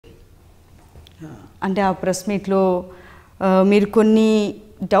అంటే ఆ ప్రెస్ మీట్లో మీరు కొన్ని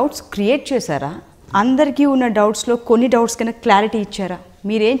డౌట్స్ క్రియేట్ చేశారా? అందరికీ ఉన్న డౌట్స్లో కొన్ని డౌట్స్ కన్నా క్లారిటీ ఇచ్చారా?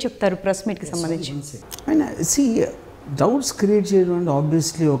 మీరేం చెప్తారు ప్రెస్ మీట్కి సంబంధించి? డౌట్స్ క్రియేట్ చేయడం అంటే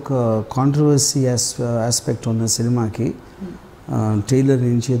ఆబ్వియస్లీ ఒక కాంట్రవర్సీ ఆస్పెక్ట్ ఉన్న సినిమాకి ట్రైలర్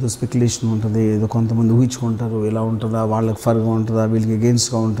నుంచి ఏదో స్పెక్యులేషన్ ఉంటుంది, ఏదో కొంతమంది ఊహించుకుంటారు ఇలా ఉంటుందా, వాళ్ళకి ఫర్గా ఉంటుందా, వీళ్ళకి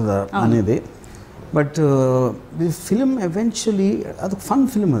అగెయిన్స్ట్గా ఉంటుందా అనేది. బట్ ది ఫిలిం ఎవెన్చువలీ అది ఫన్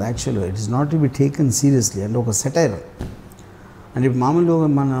ఫిలిం, అది యాక్చువల్గా it is not to be taken seriously. అంటే ఒక సెటైర్. అంటే మామూలుగా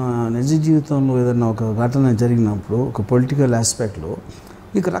మన నిజ జీవితంలో ఏదైనా ఒక ఘటన జరిగినప్పుడు ఒక పొలిటికల్ ఆస్పెక్ట్లో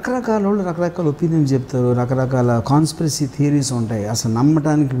మీకు రకరకాల వాళ్ళు రకరకాల ఒపీనియన్ చెప్తారు, రకరకాల కాన్స్పిరసీ థియరీస్ ఉంటాయి, అసలు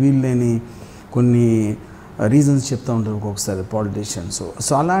నమ్మటానికి వీల్లేని కొన్ని రీజన్స్ చెప్తూ ఉంటారు ఒక్కొక్కసారి పాలిటీషియన్స్.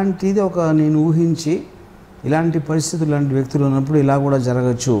 సో అలాంటిది ఒక నేను ఊహించి ఇలాంటి పరిస్థితులు ఇలాంటి వ్యక్తులు ఉన్నప్పుడు ఇలా కూడా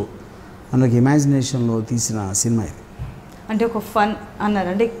జరగచ్చు అన్నకి ఇమాజినేషన్లో తీసిన సినిమా ఇది. అంటే ఒక ఫన్ అన్నారు,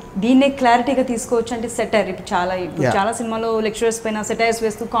 అంటే దీన్నే క్లారిటీగా తీసుకోవచ్చు. అంటే సెటైర్ ఇప్పుడు చాలా సినిమాలో లెక్చరర్స్ పైన సెటైర్స్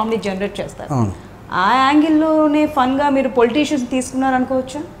వేస్తూ కామెడీ జనరేట్ చేస్తారు. ఆ యాంగిల్లోనే ఫన్గా మీరు పొలిటీషియన్స్ తీసుకున్నారు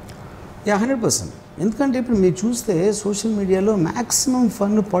అనుకోవచ్చా? 100%. ఎందుకంటే ఇప్పుడు మీరు చూస్తే సోషల్ మీడియాలో మ్యాక్సిమం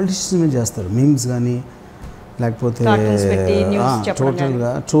ఫన్ పొలిటీషియన్స్ మీద చేస్తారు. మీమ్స్ కానీ లేకపోతే టోటల్గా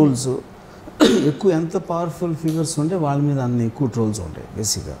ట్రోల్స్ ఎక్కువ. ఎంత పవర్ఫుల్ ఫిగర్స్ ఉంటే వాళ్ళ మీద అన్ని ఎక్కువ ట్రోల్స్ ఉంటాయి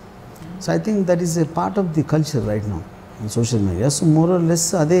బేసిక్గా. So I think that is a part of the culture right now social media. So more or less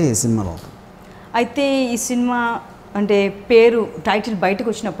అదే సినిమాలో. అయితే ఈ సినిమా అంటే పేరు టైటిల్ బయటకు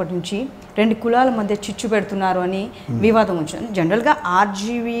వచ్చినప్పటి నుంచి 2 కులాల మధ్య చిచ్చు పెడుతున్నారు అని వివాదం వచ్చింది. జనరల్గా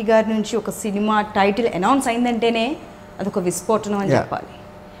RGV గారి నుంచి ఒక సినిమా టైటిల్ అనౌన్స్ అయిందంటేనే అదొక విస్ఫోటనం అని చెప్పాలి.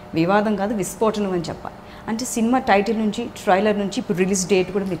 వివాదం కాదు, విస్ఫోటనం అని చెప్పాలి. అంటే సినిమా టైటిల్ నుంచి ట్రైలర్ నుంచి ఇప్పుడు రిలీజ్ డేట్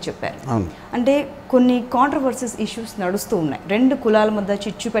కూడా మీరు చెప్పారు. అంటే కొన్ని కాంట్రవర్సీస్ ఇష్యూస్ నడుస్తూ ఉన్నాయి. 2 కులాల మధ్య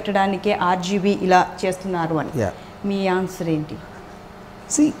చిచ్చు పెట్టడానికే RGV ఇలా చేస్తున్నారు అని మీ ఆన్సర్ ఏంటి?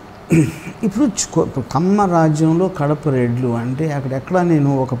 ఇప్పుడు కమ్మ రాజ్యంలో కడప రెడ్లు అంటే అక్కడెక్కడ నేను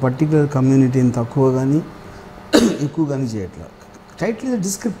ఒక పర్టికులర్ కమ్యూనిటీని తక్కువ కానీ ఎక్కువ కానీ చేయట్లేదు. Title is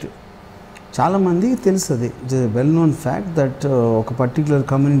descriptive. చాలామందికి తెలుస్తుంది, it is well known fact that ఒక పర్టికులర్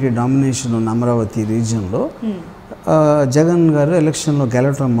కమ్యూనిటీ డామినేషన్ ఉన్న అమరావతి రీజియన్లో జగన్ గారు ఎలక్షన్లో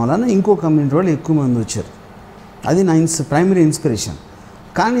గెలవటం వలన ఇంకో కమ్యూనిటీ వాళ్ళు ఎక్కువ మంది వచ్చారు. అది నా ప్రైమరీ ఇన్స్పిరేషన్.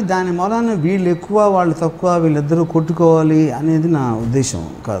 కానీ దాని మూలాన వీళ్ళు ఎక్కువ వాళ్ళు తక్కువ వీళ్ళిద్దరూ కొట్టుకోవాలి అనేది నా ఉద్దేశం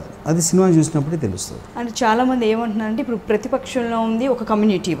కాదు. అది సినిమా చూసినప్పుడే తెలుస్తుంది. అంటే చాలామంది ఏమంటున్నారంటే ఇప్పుడు ప్రతిపక్షంలో ఉంది ఒక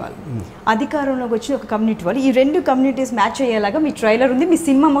కమ్యూనిటీ వాళ్ళు, అధికారంలోకి వచ్చి ఒక కమ్యూనిటీ వాళ్ళు, ఈ 2 కమ్యూనిటీస్ మ్యాచ్ అయ్యేలాగా మీ ట్రైలర్ ఉంది, మీ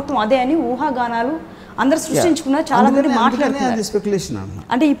సినిమా మొత్తం అదే అని ఊహాగానాలు అందరు సృష్టించుకున్నారు. చాలా మంది మాట్లాడుతున్నారు. స్పెక్యులేషన్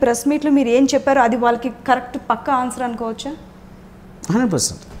అంటే ఈ ప్రెస్ మీట్లో మీరు ఏం చెప్పారో అది వాళ్ళకి కరెక్ట్ పక్కా ఆన్సర్ అనుకోవచ్చా?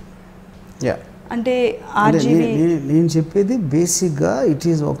 100%. అంటే నేను చెప్పేది బేసిక్గా ఇట్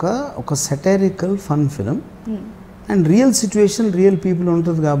ఈస్ ఒక satirical fun film and real situation real people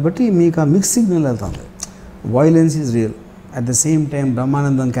ఉంటుంది కాబట్టి మీకు ఆ మిక్స్ సిగ్నల్ వెళ్తుంది. Violence is real, at the same time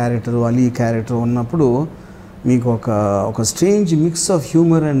Brahmanandam character Ali character ఉన్నప్పుడు మీకు ఒక strange mix of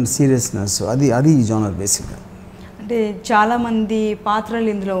humour and seriousness. అది ఈ జానర్ బేసిక్గా. అంటే చాలామంది పాత్రలు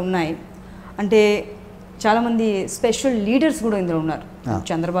ఇందులో ఉన్నాయి. అంటే చాలామంది స్పెషల్ లీడర్స్ కూడా ఇందులో ఉన్నారు.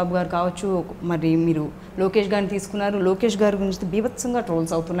 చంద్రబాబు గారు కావచ్చు, మరి మీరు లోకేష్ గారిని తీసుకున్నారు. లోకేష్ గారి గురించి బీభత్సంగా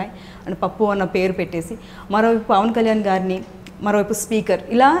ట్రోల్స్ అవుతున్నాయి. అంటే పప్పు అన్న పేరు పెట్టేసి, మరోవైపు పవన్ కళ్యాణ్ గారిని, మరోవైపు స్పీకర్,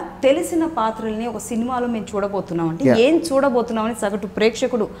 ఇలా తెలిసిన పాత్రల్ని ఒక సినిమాలో మేము చూడబోతున్నాం. అంటే ఏం చూడబోతున్నామని సగటు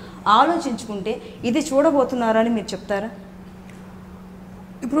ప్రేక్షకుడు ఆలోచించుకుంటే ఇది చూడబోతున్నారని మీరు చెప్తారా?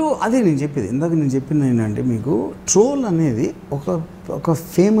 ఇప్పుడు అదే నేను చెప్పేది, ఇందాక నేను చెప్పింది ఏంటంటే మీకు ట్రోల్ అనేది ఒక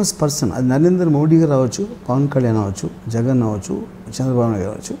ఫేమస్ పర్సన్, అది నరేంద్ర మోడీ గారు అవ్వచ్చు, పవన్ కళ్యాణ్ అవ్వచ్చు, జగన్ అవ్వచ్చు, చంద్రబాబు నాయుడు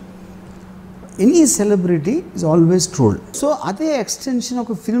అవ్వచ్చు, any celebrity is always trolled. So అదే ఎక్స్టెన్షన్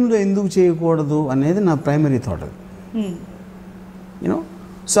ఒక ఫిల్మ్లో ఎందుకు చేయకూడదు అనేది నా ప్రైమరీ థాట్. అది యూనో.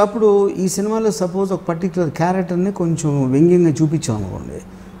 సో అప్పుడు ఈ సినిమాలో సపోజ్ ఒక పర్టికులర్ క్యారెక్టర్ని కొంచెం వ్యంగ్యంగా చూపించాం అనుకోండి,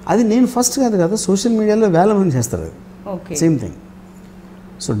 అది నేను ఫస్ట్ కాదు కదా, సోషల్ మీడియాలో వేల మంది చేస్తారు. అది సేమ్ థింగ్.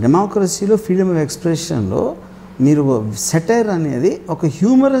 సో డెమోక్రసీలో ఫ్రీడమ్ ఆఫ్ ఎక్స్ప్రెషన్లో మీరు సెటైర్ అనేది ఒక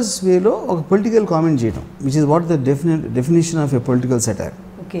హ్యూమరస్ వేలో ఒక పొలిటికల్ కామెంట్ చేయడం, which is what the definition of a political satire.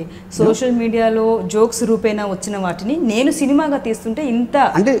 Okay, social మీడియాలో జోక్స్ రూపేణా వచ్చిన వాటిని నేను సినిమాగా తీస్తుంటే ఇంత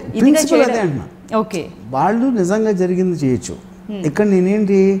అంటే ప్రిన్సిపల్ అదే అంటున్నా. ఓకే, వాళ్ళు నిజంగా జరిగింది చేయొచ్చు. ఇక్కడ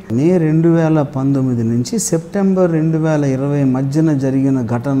నేనేంటి మే 2019 నుంచి సెప్టెంబర్ 2020 మధ్యన జరిగిన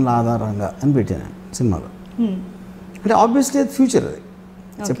ఘటనల ఆధారంగా అని పెట్టాను సినిమాలో. అంటే ఆబ్వియస్లీ అది ఫ్యూచర్. అది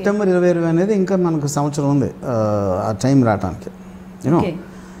సెప్టెంబర్ 2020 అనేది ఇంకా మనకు సంవత్సరం ఉంది ఆ టైం రావడానికి. యూనో,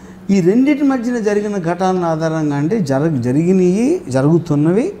 ఈ రెండింటి మధ్యన జరిగిన ఘటనల ఆధారంగా అంటే జరిగినవి,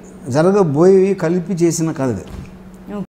 జరుగుతున్నవి, జరగబోయేవి కలిపి చేసిన కథ.